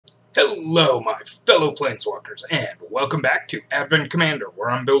Hello, my fellow Planeswalkers, and welcome back to Advent Commander,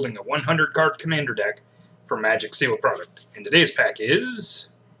 where I'm building a 100-card commander deck for Magic Sealed Product. And today's pack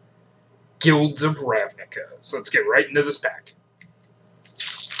is Guilds of Ravnica. So let's get right into this pack.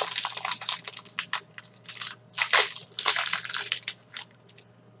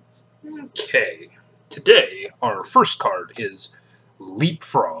 Okay, today our first card is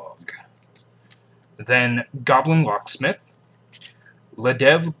Leapfrog, then Goblin Locksmith,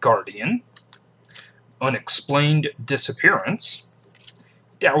 Ledev Guardian, Unexplained Disappearance,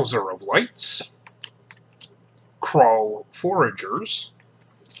 Dowser of Lights, Crawl Foragers,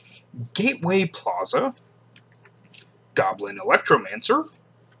 Gateway Plaza, Goblin Electromancer,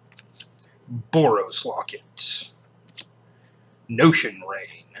 Boros Locket, Notion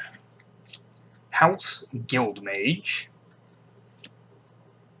Rain, House Guildmage,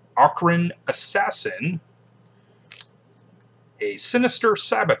 Okran Assassin, a Sinister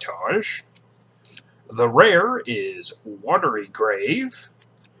Sabotage. The rare is Watery Grave.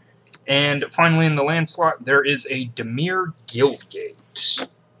 And finally in the land slot, there is a Dimir Guildgate.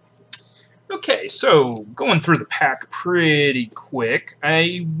 Okay, so going through the pack pretty quick,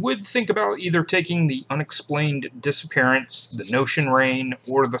 I would think about either taking the Unexplained Disappearance, the Notion Rain,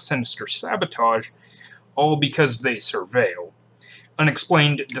 or the Sinister Sabotage, all because they surveil.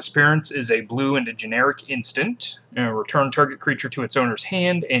 Unexplained Disappearance is a blue and a generic instant. Return target creature to its owner's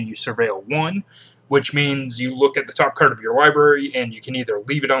hand, and you surveil one, which means you look at the top card of your library, and you can either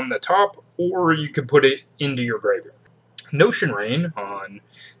leave it on the top, or you can put it into your graveyard. Notion Rain, on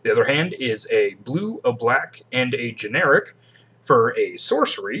the other hand, is a blue, a black, and a generic for a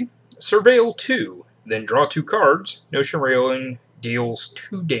sorcery. Surveil 2, then draw 2 cards. Notion Rain deals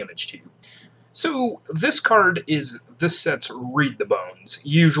 2 damage to you. So this card is this set's Read the Bones.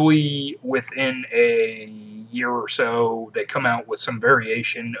 Usually within a year or so, they come out with some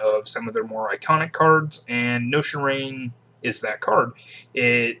variation of some of their more iconic cards, and Notion Rain is that card.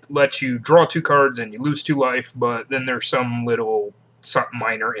 It lets you draw 2 cards and you lose 2 life, but then there's some little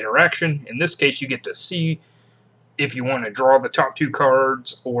minor interaction. In this case, you get to see if you want to draw the top 2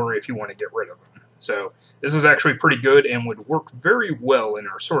 cards or if you want to get rid of them. So this is actually pretty good and would work very well in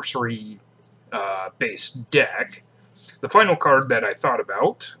our sorcery based deck. The final card that I thought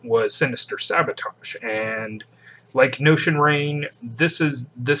about was Sinister Sabotage, and like Notion Rain, this is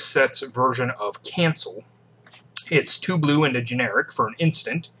this set's version of Cancel. It's 2 blue and a generic for an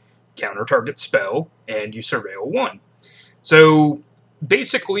instant, counter target spell, and you surveil 1. So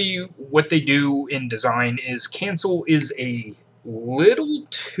basically what they do in design is Cancel is a little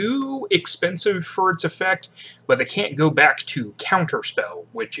too expensive for its effect, but they can't go back to Counterspell,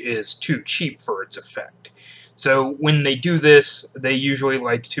 which is too cheap for its effect. So when they do this, they usually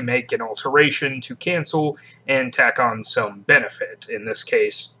like to make an alteration to Cancel and tack on some benefit, in this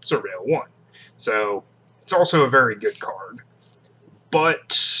case, Surveil 1. So it's also a very good card.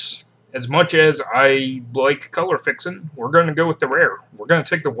 But as much as I like color fixing, we're going to go with the rare. We're going to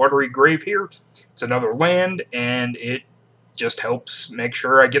take the Watery Grave here. It's another land, and it just helps make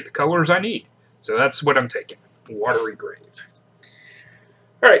sure I get the colors I need. So that's what I'm taking, Watery Grave.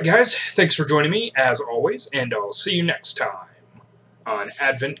 Alright guys, thanks for joining me as always, and I'll see you next time on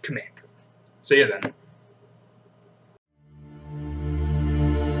Advent Commander. See you then.